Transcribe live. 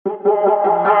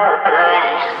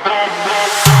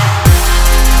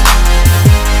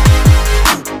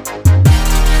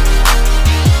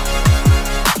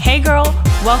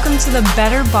to the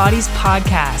Better Bodies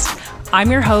podcast. I'm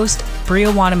your host,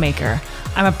 Bria Wanamaker.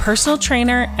 I'm a personal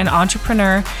trainer and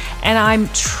entrepreneur, and I'm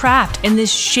trapped in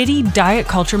this shitty diet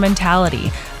culture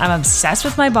mentality. I'm obsessed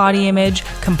with my body image,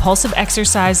 compulsive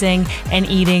exercising, and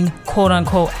eating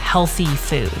quote-unquote healthy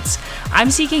foods. I'm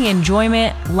seeking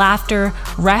enjoyment, laughter,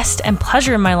 rest, and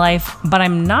pleasure in my life, but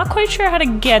I'm not quite sure how to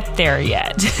get there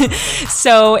yet.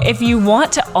 So if you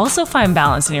want to also find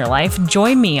balance in your life,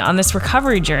 join me on this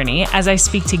recovery journey as I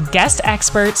speak to guest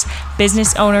experts,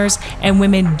 business owners, and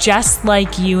women just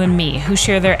like you and me who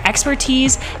share their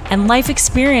expertise and life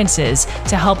experiences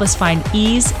to help us find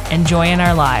ease and joy in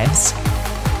our lives.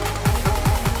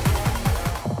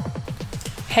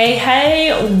 Hey,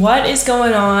 what is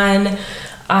going on?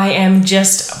 I am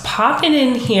just popping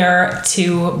in here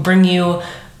to bring you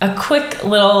a quick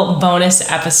little bonus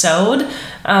episode.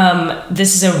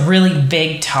 This is a really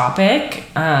big topic,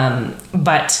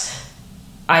 but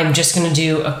I'm just going to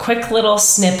do a quick little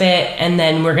snippet, and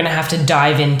then we're going to have to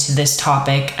dive into this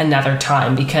topic another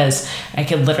time because I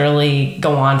could literally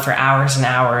go on for hours and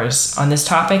hours on this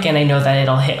topic, and I know that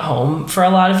it'll hit home for a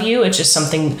lot of you. It's just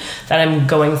something that I'm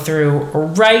going through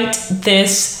right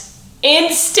this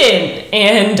instant,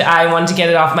 and I wanted to get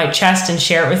it off my chest and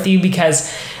share it with you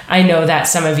because I know that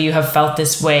some of you have felt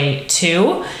this way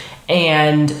too.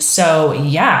 And so,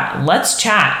 yeah, let's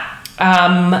chat.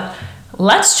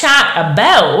 Let's chat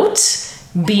about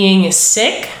being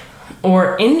sick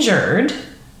or injured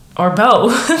or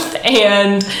both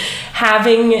and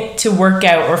having to work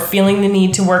out or feeling the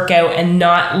need to work out and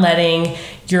not letting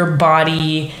your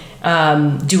body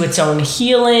do its own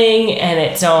healing and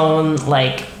its own,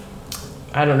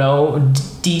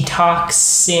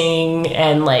 detoxing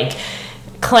and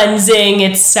cleansing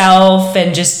itself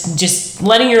and just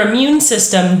letting your immune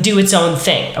system do its own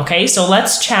thing. Okay, so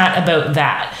let's chat about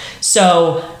that.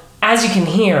 So as you can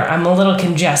hear, I'm a little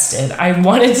congested. I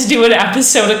wanted to do an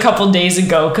episode a couple days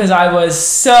ago because I was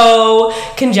so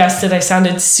congested. I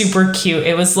sounded super cute.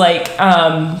 It was like,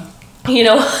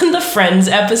 the Friends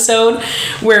episode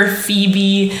where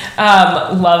Phoebe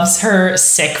loves her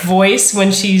sick voice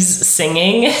when she's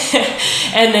singing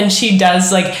and then she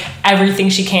does everything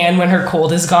she can when her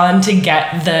cold is gone to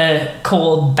get the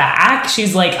cold back.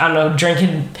 She's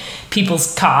drinking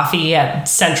people's coffee at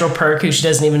Central Perk who she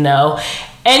doesn't even know.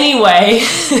 Anyway,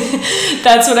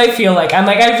 that's what I feel like.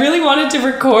 I really wanted to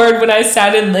record when I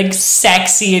sounded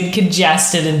sexy and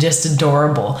congested and just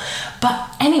adorable.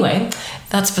 But anyway,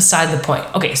 that's beside the point.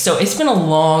 Okay, so it's been a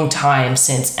long time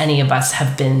since any of us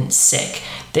have been sick.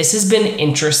 This has been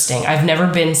interesting. I've never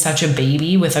been such a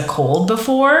baby with a cold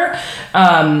before,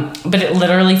 but it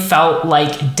literally felt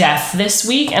like death this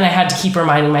week, and I had to keep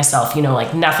reminding myself,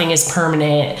 nothing is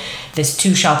permanent, this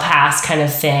too shall pass kind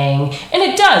of thing. And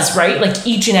it does, right?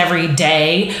 Each and every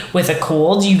day with a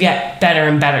cold, you get better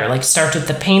and better. It starts with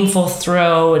the painful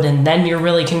throat, and then you're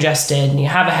really congested, and you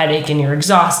have a headache, and you're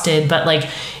exhausted, but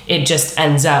it just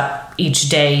ends up each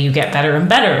day you get better and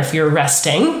better if you're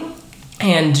resting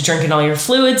and drinking all your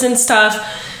fluids and stuff.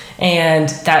 And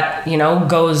that,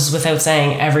 goes without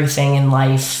saying, everything in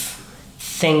life,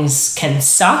 things can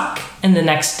suck and the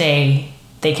next day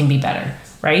they can be better,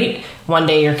 right? One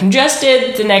day you're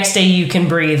congested, the next day you can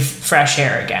breathe fresh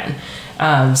air again.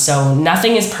 So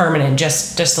nothing is permanent.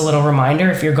 Just a little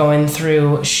reminder, if you're going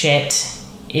through shit,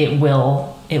 it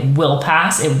will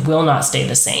pass. It will not stay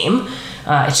the same.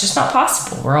 It's just not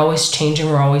possible. We're always changing.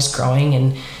 We're always growing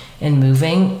and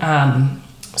moving.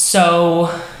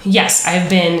 So yes, I've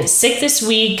been sick this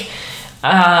week.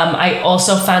 I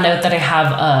also found out that I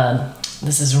have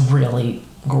this is really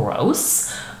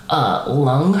gross,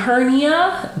 lung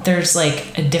hernia. There's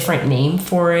a different name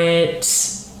for it,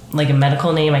 a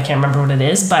medical name. I can't remember what it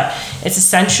is, but it's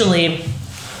essentially,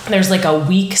 there's a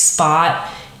weak spot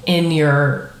in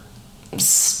your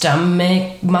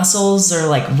stomach muscles or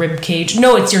rib cage.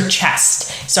 No, it's your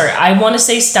chest. Sorry, I want to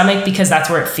say stomach because that's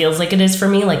where it feels like it is for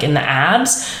me, in the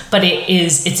abs, but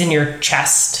it's in your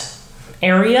chest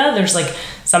area. There's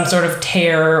some sort of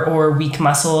tear or weak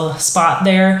muscle spot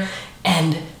there,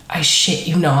 and I shit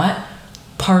you not,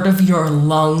 part of your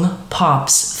lung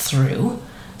pops through.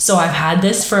 So I've had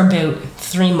this for about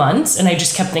 3 months, and I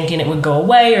just kept thinking it would go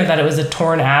away or that it was a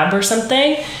torn ab or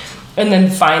something. And then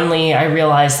finally I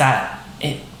realized that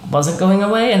it wasn't going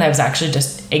away, and I was actually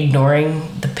just ignoring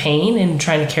the pain and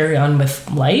trying to carry on with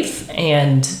life,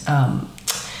 and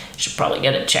should probably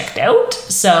get it checked out.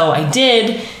 So I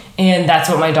did, and that's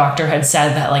what my doctor had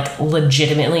said, that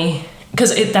legitimately,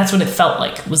 because that's what it felt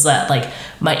like, was that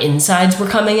my insides were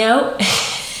coming out.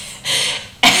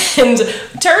 And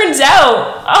turns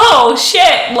out, oh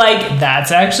shit,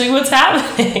 that's actually what's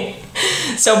happening.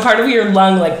 So part of your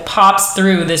lung like pops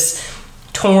through this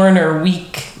torn or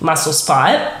weak muscle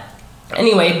spot.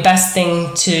 Anyway, best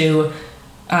thing to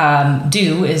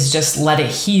do is just let it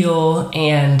heal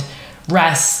and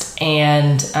rest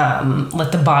and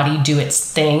let the body do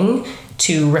its thing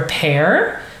to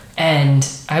repair. And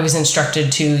I was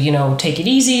instructed to, take it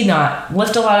easy, not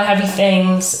lift a lot of heavy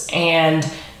things. And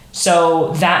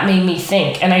so that made me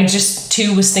think. And I just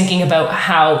too was thinking about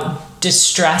how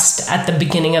distressed at the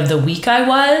beginning of the week I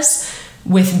was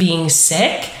with being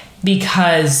sick,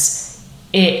 because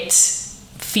it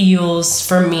feels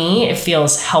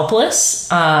helpless.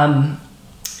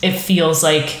 It feels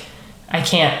like I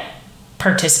can't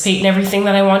participate in everything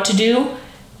that I want to do.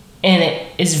 And it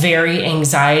is very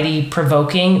anxiety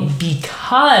provoking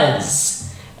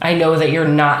because I know that you're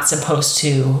not supposed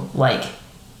to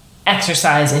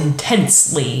exercise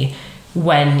intensely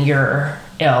when you're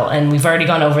ill. And we've already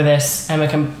gone over this. I'm a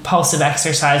compulsive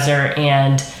exerciser,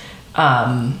 and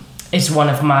it's one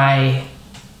of my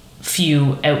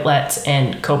few outlets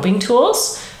and coping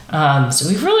tools. So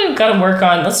we've really got to work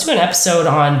on, let's do an episode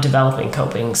on developing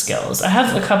coping skills. I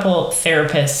have a couple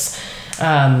therapists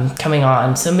coming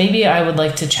on, so maybe I would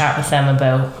like to chat with them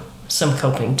about some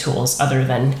coping tools other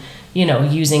than,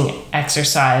 using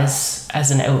exercise as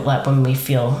an outlet when we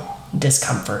feel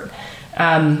discomfort.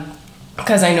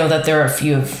 Because I know that there are a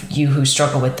few of you who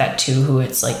struggle with that too, who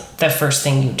it's like the first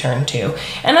thing you turn to.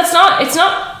 And it's not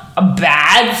a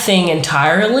bad thing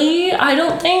entirely, I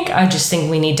don't think. I just think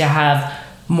we need to have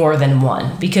more than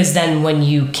one, because then when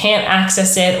you can't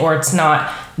access it or it's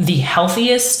not the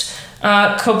healthiest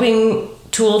coping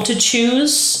tool to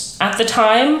choose at the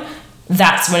time,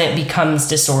 that's when it becomes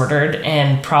disordered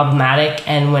and problematic,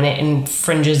 and when it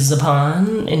impedes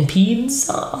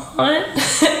on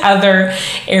other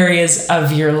areas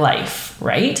of your life,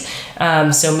 right?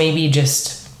 So maybe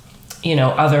just,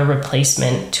 other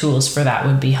replacement tools for that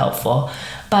would be helpful.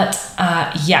 But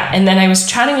and then I was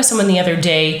chatting with someone the other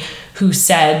day who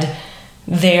said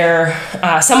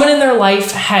someone in their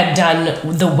life had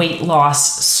done the weight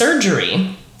loss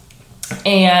surgery,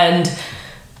 and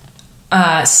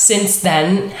since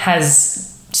then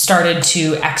has started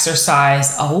to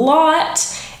exercise a lot,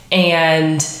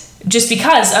 and just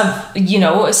because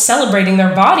of, celebrating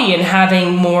their body and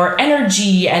having more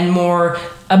energy and more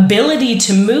ability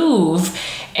to move,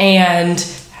 and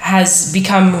has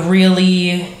become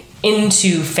really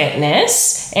into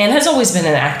fitness and has always been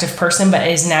an active person, but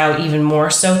is now even more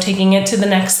so taking it to the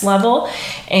next level.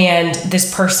 And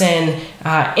this person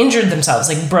injured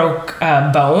themselves, broke a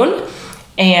bone.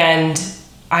 And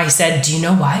I said, do you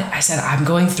know what? I said, I'm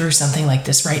going through something like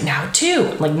this right now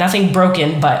too. Nothing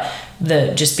broken, but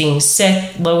the just being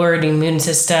sick, lowered immune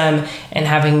system, and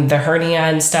having the hernia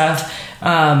and stuff.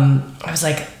 I was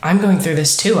like, I'm going through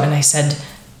this too. And I said,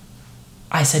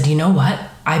 you know what?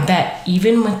 I bet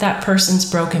even with that person's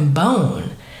broken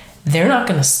bone, they're not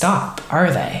going to stop, are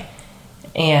they?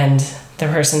 And the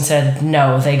person said,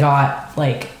 no, they got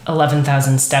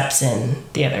 11,000 steps in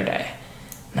the other day.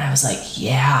 And I was like,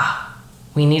 yeah,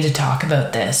 we need to talk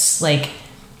about this.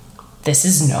 This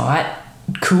is not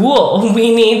cool.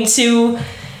 We need to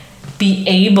be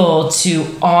able to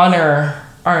honor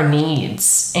our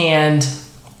needs. And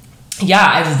yeah,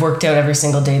 I've worked out every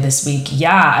single day this week.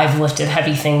 Yeah, I've lifted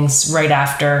heavy things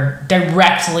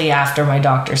directly after my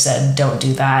doctor said, don't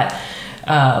do that.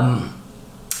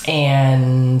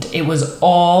 And it was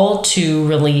all to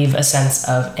relieve a sense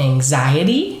of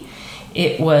anxiety.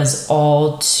 It was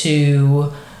all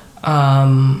to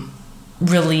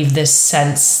relieve this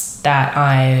sense that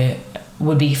I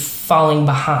would be falling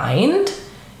behind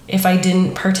if I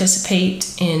didn't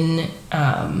participate in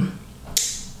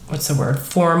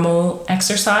formal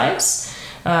exercise,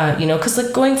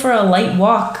 because going for a light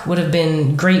walk would have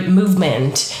been great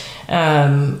movement,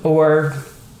 or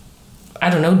I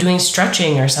don't know, doing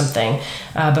stretching or something.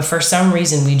 But for some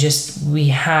reason, we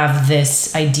have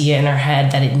this idea in our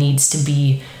head that it needs to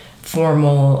be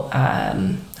formal,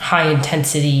 high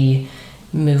intensity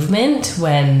movement,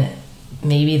 when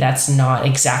maybe that's not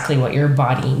exactly what your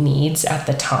body needs at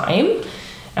the time.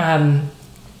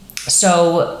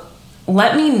 So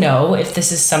let me know if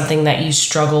this is something that you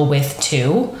struggle with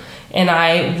too. And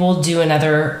I will do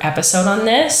another episode on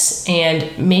this.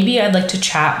 And maybe I'd like to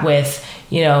chat with,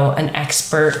 an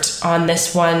expert on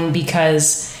this one,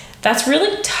 because that's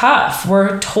really tough.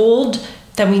 We're told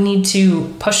that we need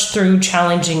to push through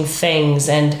challenging things.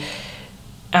 And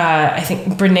I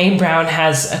think Brené Brown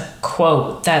has a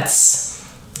quote that's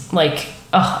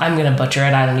I'm going to butcher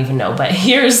it. I don't even know. But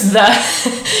here's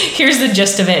the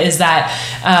gist of it, is that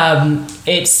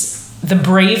it's the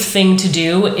brave thing to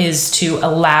do is to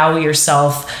allow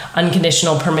yourself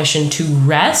unconditional permission to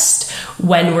rest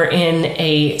when we're in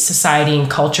a society and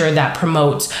culture that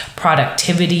promotes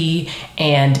productivity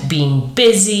and being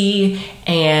busy.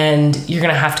 And you're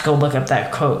going to have to go look up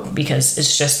that quote because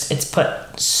it's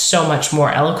put so much more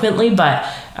eloquently, but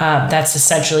that's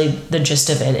essentially the gist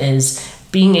of it, is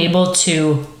being able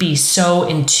to be so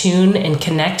in tune and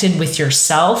connected with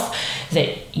yourself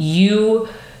that you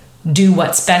do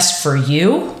what's best for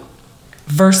you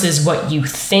versus what you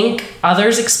think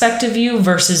others expect of you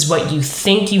versus what you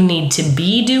think you need to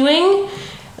be doing.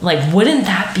 Like, wouldn't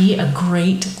that be a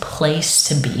great place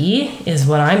to be, is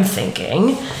what I'm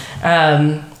thinking.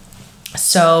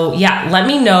 So yeah, let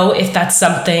me know if that's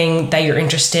something that you're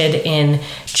interested in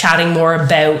chatting more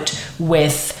about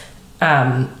with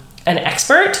an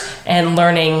expert and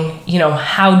learning,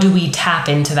 how do we tap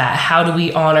into that? How do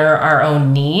we honor our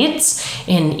own needs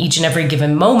in each and every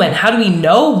given moment? How do we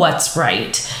know what's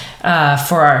right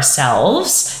for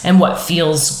ourselves and what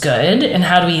feels good? And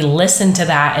how do we listen to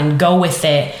that and go with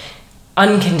it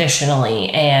unconditionally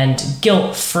and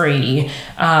guilt-free,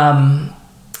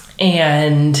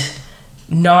 and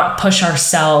not push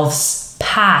ourselves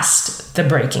past the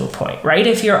breaking point, right?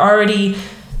 If you're already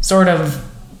sort of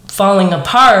falling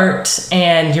apart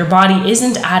and your body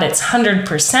isn't at its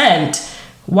 100%,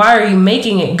 why are you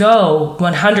making it go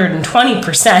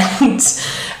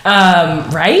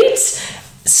 120%? Right?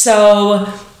 So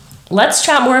let's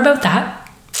chat more about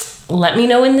that. Let me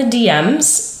know in the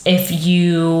DMs if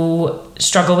you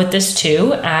struggle with this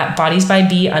too, at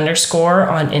bodiesbyb_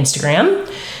 on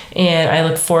Instagram. And I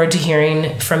look forward to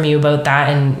hearing from you about that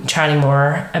and chatting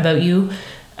more about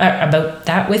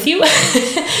that with you.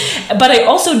 But I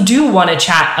also do want to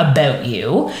chat about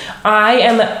you. I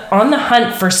am on the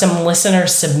hunt for some listener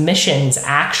submissions,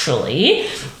 actually.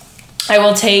 I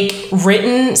will take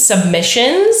written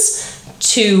submissions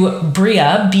to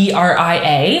Bria,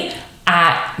 BRIA,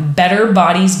 at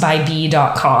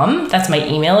betterbodiesbyb.com. That's my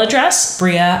email address,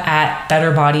 Bria at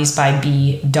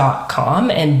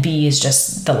betterbodiesbyb.com, and B is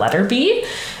just the letter B.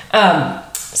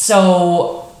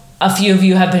 So a few of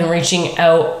you have been reaching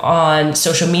out on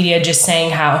social media just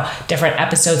saying how different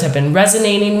episodes have been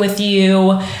resonating with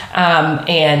you,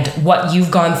 and what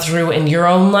you've gone through in your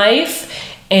own life.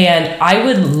 And I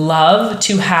would love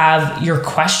to have your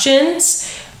questions,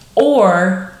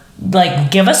 or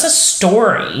give us a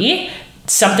story,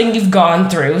 something you've gone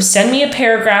through. Send me a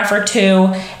paragraph or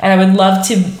two, and I would love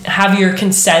to have your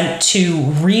consent to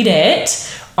read it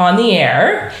on the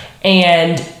air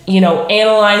and,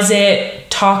 analyze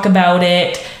it, talk about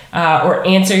it, or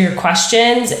answer your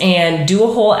questions and do a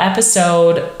whole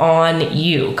episode on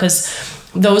you, because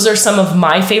those are some of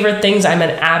my favorite things. I'm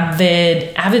an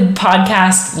avid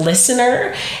podcast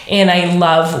listener, and I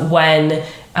love when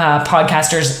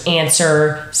podcasters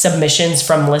answer submissions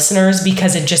from listeners,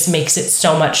 because it just makes it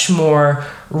so much more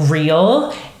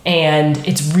real, and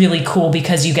it's really cool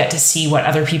because you get to see what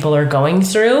other people are going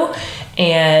through.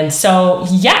 And so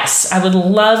yes, I would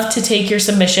love to take your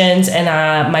submissions, and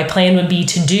my plan would be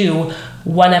to do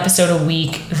one episode a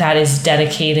week that is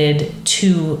dedicated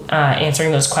to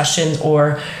answering those questions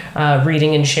or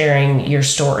reading and sharing your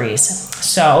stories.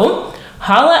 So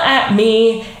holla at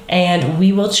me and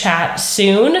we will chat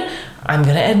soon. I'm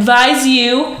going to advise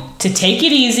you to take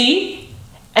it easy,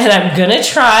 and I'm going to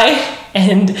try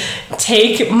and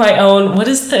take my own, what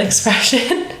is the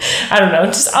expression? I don't know.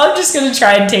 I'm just going to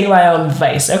try and take my own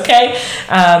advice, okay?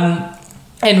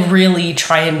 And really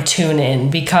try and tune in,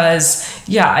 because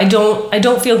I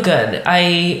don't feel good.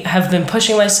 I have been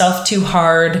pushing myself too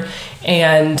hard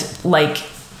and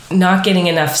not getting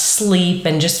enough sleep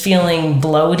and just feeling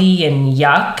bloaty and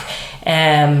yuck,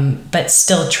 but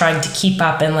still trying to keep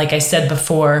up. And like I said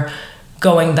before,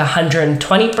 going the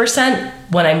 120%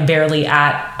 when I'm barely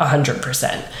at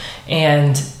 100%.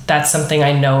 And that's something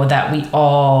I know that we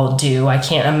all do. I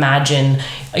can't imagine,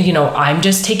 I'm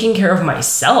just taking care of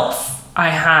myself. I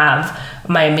have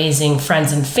my amazing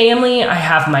friends and family. I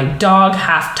have my dog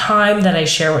half time that I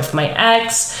share with my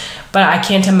ex, but I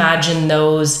can't imagine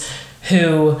those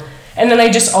who, and then I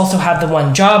just also have the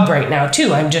one job right now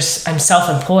too. I'm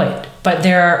self-employed, but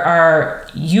there are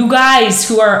you guys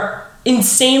who are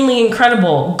insanely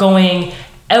incredible, going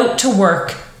out to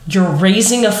work. You're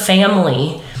raising a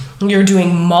family. You're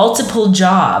doing multiple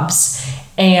jobs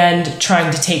and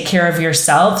trying to take care of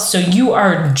yourself. So you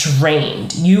are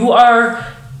drained. You are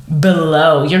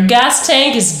below. Your gas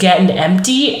tank is getting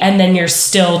empty, and then you're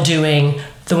still doing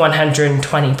the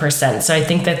 120%. So I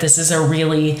think that this is a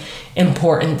really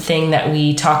important thing that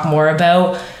we talk more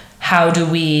about. How do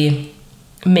we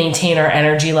maintain our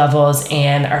energy levels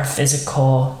and our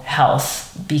physical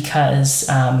health, because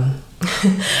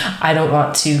I don't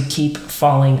want to keep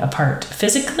falling apart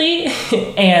physically.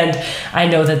 And I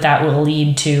know that will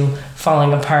lead to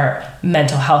falling apart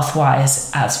mental health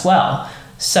wise as well.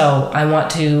 So I want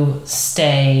to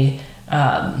stay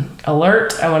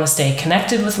alert. I want to stay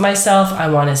connected with myself. I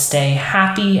want to stay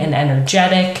happy and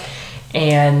energetic.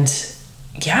 And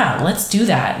yeah, let's do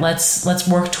that. Let's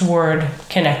work toward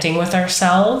connecting with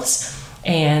ourselves.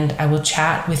 And I will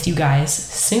chat with you guys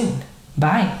soon.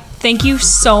 Bye. Thank you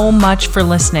so much for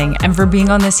listening and for being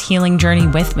on this healing journey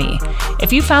with me.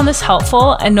 If you found this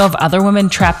helpful and know of other women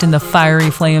trapped in the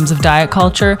fiery flames of diet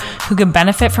culture who could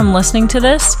benefit from listening to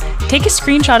this, take a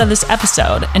screenshot of this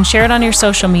episode and share it on your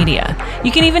social media.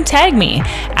 You can even tag me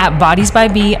at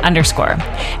bodiesbyb_,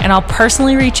 and I'll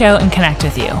personally reach out and connect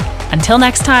with you. Until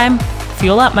next time,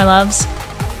 fuel up, my loves.